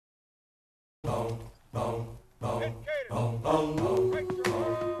Welcome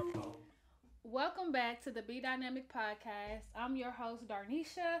back to the Be Dynamic Podcast. I'm your host,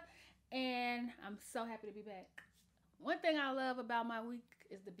 Darnisha, and I'm so happy to be back. One thing I love about my week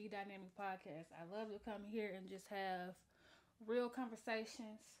is the Be Dynamic Podcast. I love to come here and just have real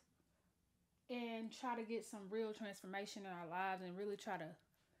conversations and try to get some real transformation in our lives and really try to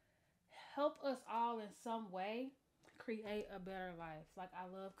help us all in some way create a better life. Like, I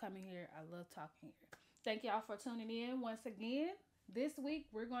love coming here, I love talking here. Thank y'all for tuning in once again. This week,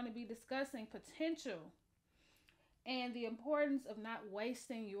 we're going to be discussing potential and the importance of not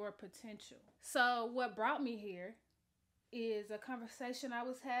wasting your potential. So, what brought me here is a conversation I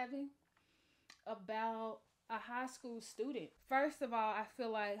was having about a high school student. First of all, I feel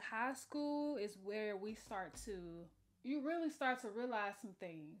like high school is where you really start to realize some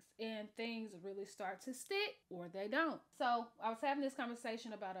things, and things really start to stick or they don't. So, I was having this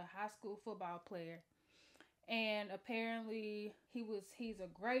conversation about a high school football player, and apparently he's a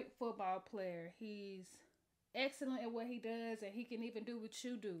great football player. He's excellent at what he does, and he can even do what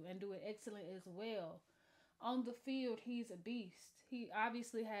you do and do it excellent as well. On the field, he's a beast. He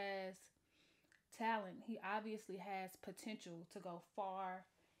obviously has talent. He obviously has potential to go far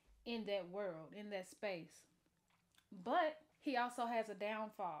in that world, in that space. But he also has a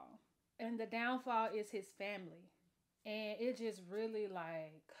downfall. And the downfall is his family. And it just really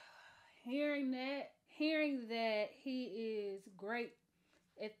like hearing that he is great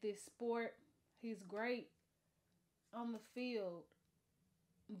at this sport. He's great on the field,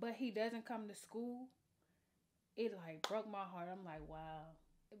 but he doesn't come to school. It like broke my heart. I'm like, wow.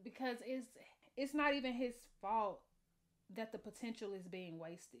 Because it's not even his fault that the potential is being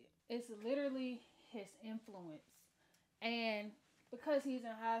wasted. It's literally his influence. And because he's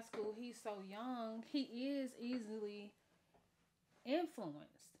in high school, he's so young, he is easily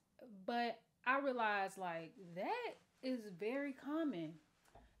influenced. But I realize like that is very common.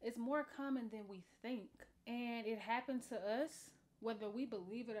 It's more common than we think. And it happened to us, whether we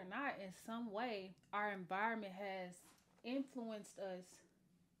believe it or not, in some way. Our environment has influenced us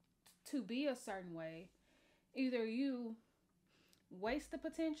to be a certain way. Either you waste the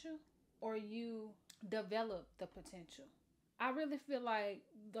potential or you develop the potential. I really feel like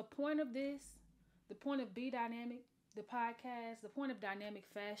the point of this, the point of Be Dynamic, the podcast, the point of dynamic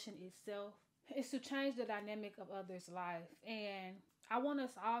fashion itself is to change the dynamic of others' life. And I want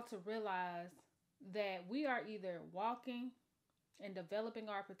us all to realize that we are either walking and developing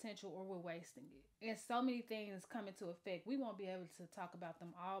our potential or we're wasting it. And so many things come into effect. We won't be able to talk about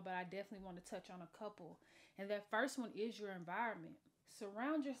them all, but I definitely want to touch on a couple. And that first one is your environment.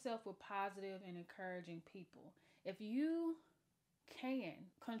 Surround yourself with positive and encouraging people. If you can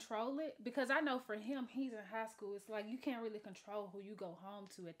control it, because I know for him, he's in high school, it's like you can't really control who you go home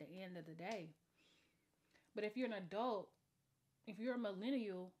to at the end of the day. But if you're an adult, if you're a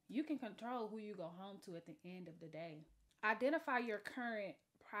millennial, you can control who you go home to at the end of the day. Identify your current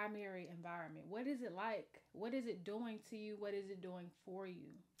primary environment. What is it like? What is it doing to you? What is it doing for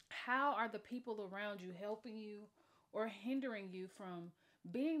you? How are the people around you helping you or hindering you from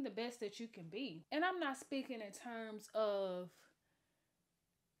being the best that you can be? And I'm not speaking in terms of,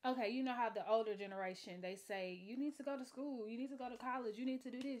 okay, you know how the older generation, they say, you need to go to school, you need to go to college, you need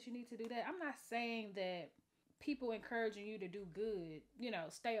to do this, you need to do that. I'm not saying that people encouraging you to do good,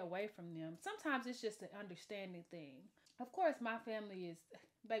 stay away from them. Sometimes it's just an understanding thing. Of course, my family is,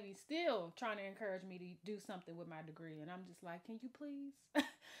 baby, still trying to encourage me to do something with my degree. And I'm just like, can you please?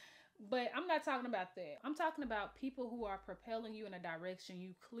 But I'm not talking about that. I'm talking about people who are propelling you in a direction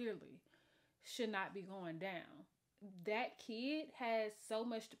you clearly should not be going down. That kid has so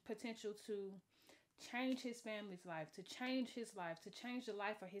much potential to change his family's life, to change his life, to change the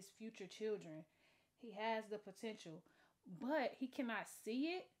life of his future children. He has the potential, but he cannot see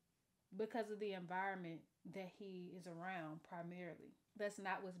it because of the environment that he is around primarily. That's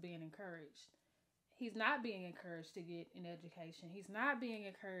not what's being encouraged. He's not being encouraged to get an education. He's not being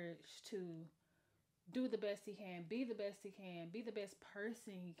encouraged to do the best he can, be the best he can, be the best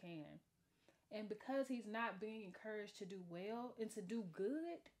person he can. And because he's not being encouraged to do well and to do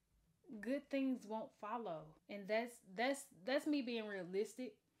good things won't follow. And that's me being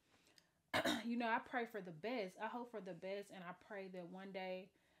realistic. I pray for the best. I hope for the best, and I pray that one day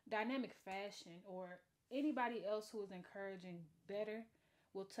dynamic fashion or anybody else who is encouraging better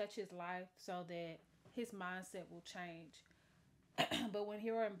will touch his life so that his mindset will change. But when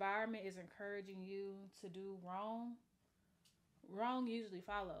your environment is encouraging you to do wrong, wrong usually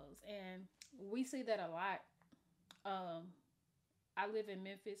follows. And we see that a lot. Um, I live in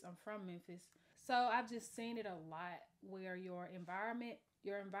Memphis. I'm from Memphis. So I've just seen it a lot where your environment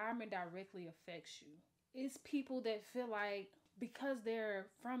Your environment directly affects you. It's people that feel like because they're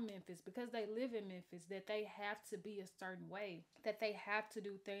from Memphis, because they live in Memphis, that they have to be a certain way, that they have to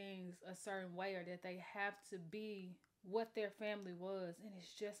do things a certain way, or that they have to be what their family was. And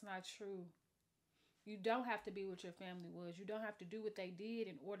it's just not true. You don't have to be what your family was. You don't have to do what they did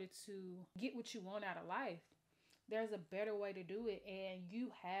in order to get what you want out of life. There's a better way to do it, and you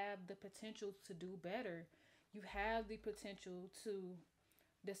have the potential to do better. You have the potential to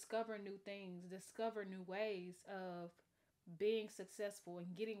discover new things, discover new ways of being successful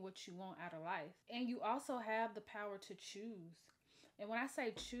and getting what you want out of life. And you also have the power to choose. And when I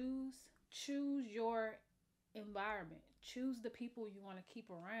say choose, choose your environment, choose the people you want to keep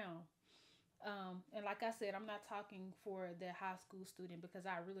around. And like I said, I'm not talking for the high school student because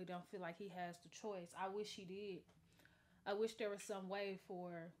I really don't feel like he has the choice. I wish he did. I wish there was some way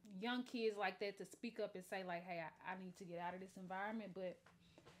for young kids like that to speak up and say, like, hey, I need to get out of this environment. But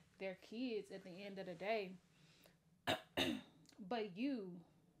they're kids at the end of the day. But you,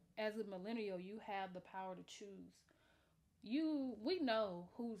 as a millennial, you have the power to choose. We know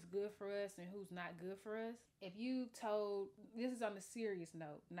who's good for us and who's not good for us. If you told, this is on a serious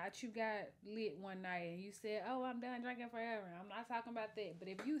note, not you got lit one night and you said, oh, I'm done drinking forever. I'm not talking about that. But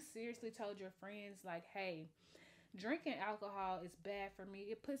if you seriously told your friends, like, hey, drinking alcohol is bad for me,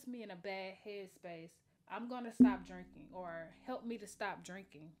 it puts me in a bad headspace, I'm going to stop drinking, or help me to stop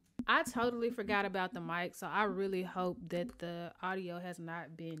drinking. I totally forgot about the mic, so I really hope that the audio has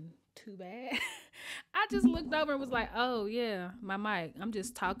not been too bad. I just looked over and was like, oh yeah, my mic. I'm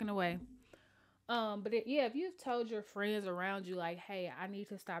just talking away. Yeah, if you've told your friends around you, like, hey, I need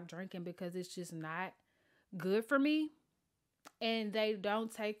to stop drinking because it's just not good for me, and they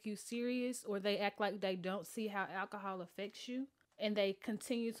don't take you serious, or they act like they don't see how alcohol affects you, and they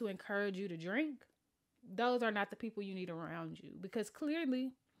continue to encourage you to drink, those are not the people you need around you, because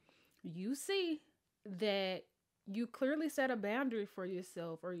clearly you see that you clearly set a boundary for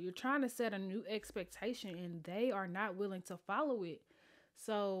yourself, or you're trying to set a new expectation and they are not willing to follow it.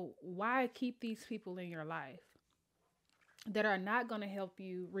 So why keep these people in your life that are not going to help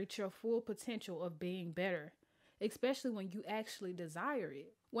you reach your full potential of being better, especially when you actually desire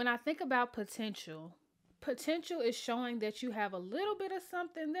it? When I think about potential, potential is showing that you have a little bit of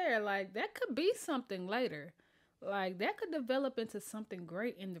something there. Like, that could be something later. Like, that could develop into something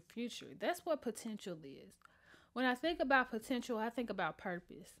great in the future. That's what potential is. When I think about potential, I think about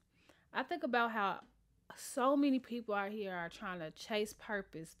purpose. I think about how so many people out here are trying to chase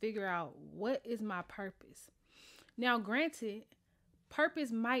purpose, figure out what is my purpose. Now, granted,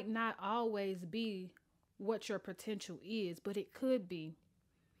 purpose might not always be what your potential is, but it could be.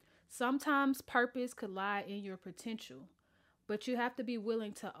 Sometimes purpose could lie in your potential, but you have to be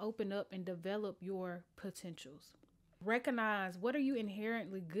willing to open up and develop your potentials. Recognize, what are you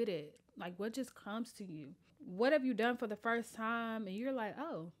inherently good at? Like, what just comes to you? What have you done for the first time and you're like,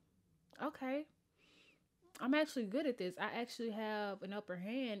 oh, okay, I'm actually good at this. I actually have an upper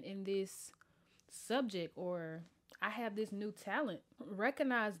hand in this subject, or I have this new talent.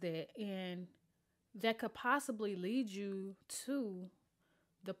 Recognize that, and that could possibly lead you to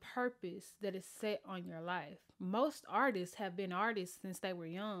the purpose that is set on your life. Most artists have been artists since they were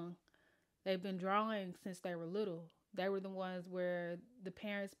young. They've been drawing since they were little. They were the ones where the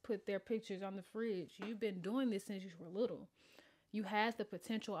parents put their pictures on the fridge. You've been doing this since you were little. You had the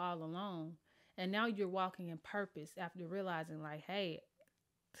potential all along. And now you're walking in purpose after realizing, like, hey,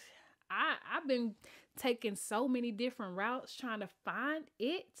 I've been taking so many different routes trying to find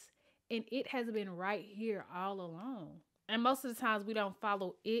it. And it has been right here all along. And most of the times we don't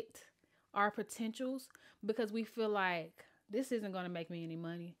follow it, our potentials, because we feel like this isn't going to make me any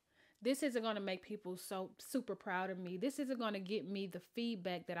money. This isn't going to make people so super proud of me. This isn't going to get me the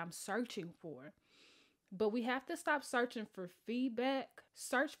feedback that I'm searching for. But we have to stop searching for feedback.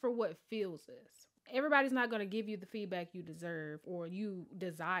 Search for what fills us. Everybody's not going to give you the feedback you deserve or you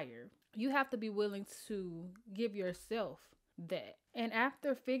desire. You have to be willing to give yourself that. And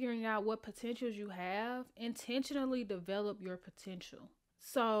after figuring out what potentials you have, intentionally develop your potential.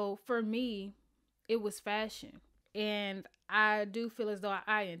 So for me, it was fashion. And I do feel as though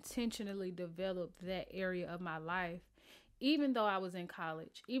I intentionally developed that area of my life, even though I was in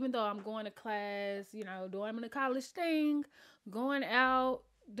college, even though I'm going to class, doing the college thing, going out,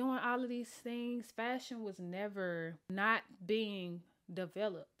 doing all of these things. Fashion was never not being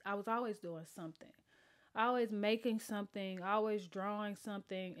developed. I was always doing something. Always making something, always drawing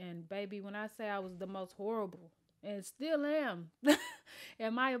something. And baby, when I say I was the most horrible, and still am,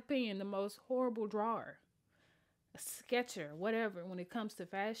 in my opinion, the most horrible drawer, sketcher, whatever, when it comes to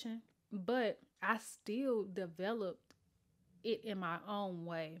fashion. But I still developed it in my own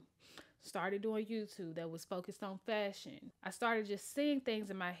way. Started doing YouTube that was focused on fashion. I started just seeing things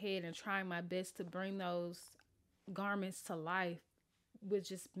in my head and trying my best to bring those garments to life with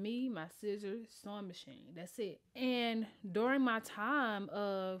just me, my scissors, sewing machine. That's it. And during my time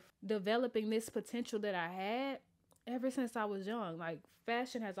of developing this potential that I had, ever since I was young, like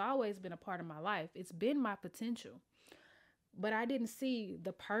fashion has always been a part of my life. It's been my potential. But I didn't see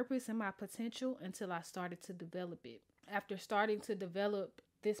the purpose in my potential until I started to develop it. After starting to develop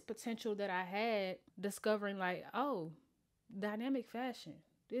this potential that I had, discovering like, oh, dynamic fashion.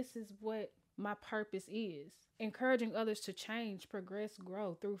 This is what my purpose is. Encouraging others to change, progress,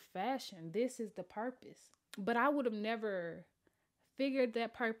 grow through fashion. This is the purpose. But I would have never figured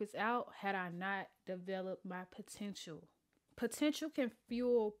that purpose out had I not developed my potential. Potential can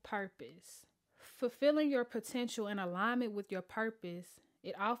fuel purpose. Fulfilling your potential in alignment with your purpose,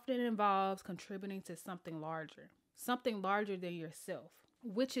 it often involves contributing to something larger than yourself,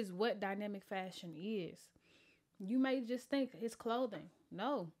 which is what dynamic fashion is. You may just think it's clothing.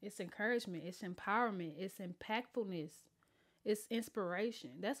 No, it's encouragement, it's empowerment, it's impactfulness, it's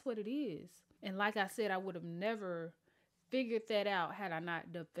inspiration. That's what it is. And like I said, I would have never figured that out had I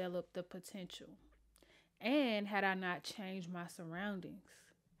not developed the potential. And had I not changed my surroundings.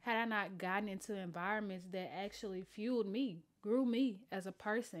 Had I not gotten into environments that actually fueled me, grew me as a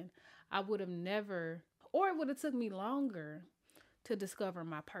person, I would have never, or it would have took me longer to discover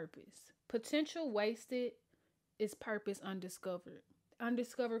my purpose. Potential wasted is purpose undiscovered.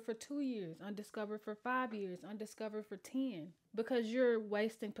 Undiscovered for 2 years, undiscovered for 5 years, undiscovered for 10. Because you're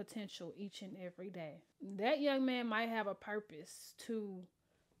wasting potential each and every day. That young man might have a purpose to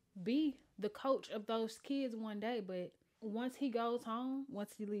be the coach of those kids one day, but once he goes home,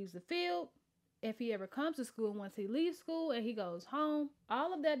 once he leaves the field, if he ever comes to school, once he leaves school and he goes home,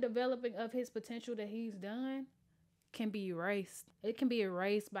 all of that developing of his potential that he's done can be erased. It can be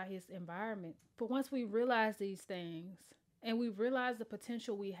erased by his environment. But once we realize these things and we realize the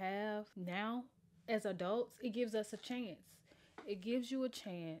potential we have now as adults, it gives us a chance. It gives you a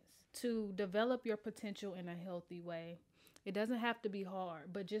chance to develop your potential in a healthy way. It doesn't have to be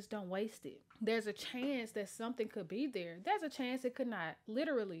hard, but just don't waste it. There's a chance that something could be there. There's a chance it could not.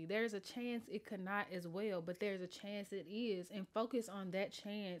 Literally, there's a chance it could not as well, but there's a chance it is. And focus on that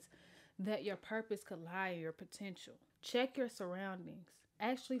chance that your purpose could lie in your potential. Check your surroundings.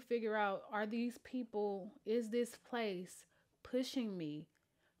 Actually figure out, are these people, is this place pushing me,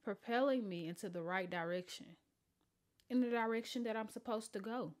 propelling me into the right direction? In the direction that I'm supposed to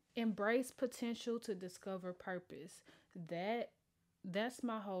go. Embrace potential to discover purpose. That's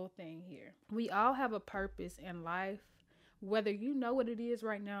my whole thing here. We all have a purpose in life, whether you know what it is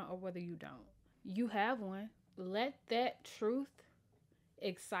right now or whether you don't. You have one. Let that truth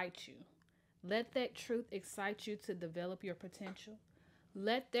excite you. Let that truth excite you to develop your potential.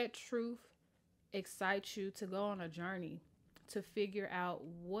 Let that truth excite you to go on a journey to figure out,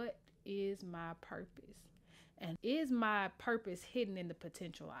 what is my purpose? And is my purpose hidden in the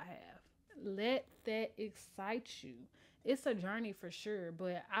potential I have? Let that excite you. It's a journey for sure,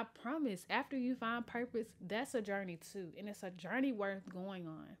 but I promise after you find purpose, that's a journey too. And it's a journey worth going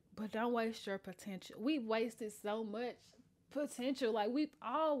on. But don't waste your potential. We've wasted so much potential. Like, we've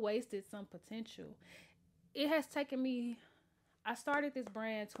all wasted some potential. It has taken me, I started this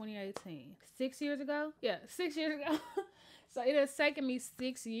brand 2018. 6 years ago? Yeah, 6 years ago. So it has taken me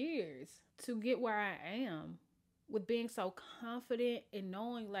 6 years to get where I am with being so confident and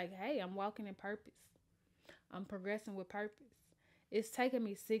knowing like, hey, I'm walking in purpose. I'm progressing with purpose. It's taken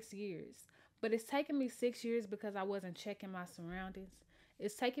me 6 years. But it's taken me 6 years because I wasn't checking my surroundings.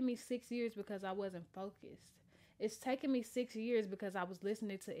 It's taken me 6 years because I wasn't focused. It's taken me 6 years because I was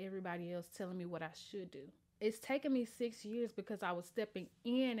listening to everybody else telling me what I should do. It's taken me 6 years because I was stepping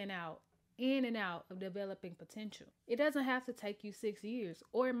in and out of developing potential. It doesn't have to take you 6 years,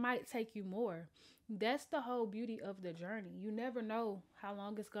 or it might take you more. That's the whole beauty of the journey. You never know how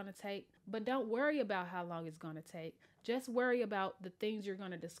long it's going to take, but don't worry about how long it's going to take. Just worry about the things you're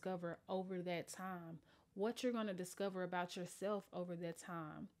going to discover over that time, what you're going to discover about yourself over that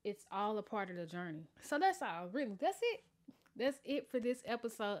time. It's all a part of the journey. So that's all, really. That's it. That's it for this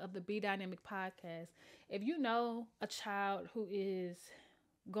episode of the Be Dynamic podcast. If you know a child who is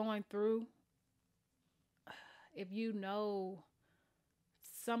going through, if you know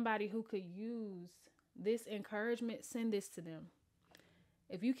somebody who could use this encouragement, send this to them.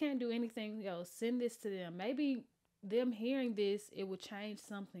 If you can't do anything else, send this to them. Maybe them hearing this, it will change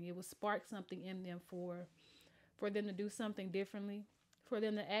something. It will spark something in them for them to do something differently, for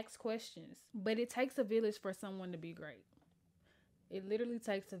them to ask questions. But it takes a village for someone to be great. It literally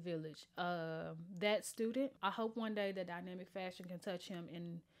takes a village. That student, I hope one day the dynamic fashion can touch him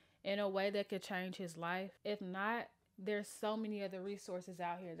in a way that could change his life. If not, there's so many other resources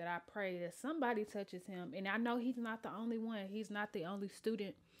out here that I pray that somebody touches him. And I know he's not the only one. He's not the only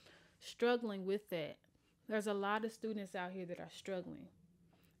student struggling with that. There's a lot of students out here that are struggling.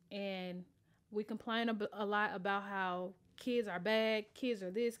 And we complain a lot about how kids are bad, kids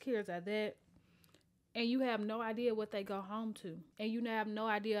are this, kids are that. And you have no idea what they go home to. And you have no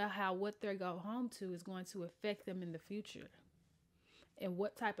idea how what they go home to is going to affect them in the future. And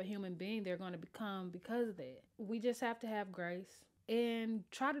what type of human being they're going to become because of that. We just have to have grace and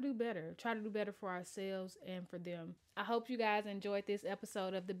try to do better. Try to do better for ourselves and for them. I hope you guys enjoyed this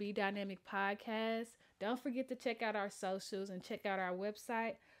episode of the Be Dynamic podcast. Don't forget to check out our socials and check out our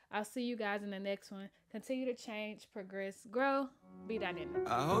website. I'll see you guys in the next one. Continue to change, progress, grow, be dynamic.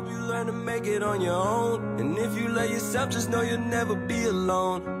 I hope you learn to make it on your own. And if you love yourself, just know you'll never be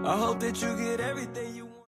alone. I hope that you get everything you want.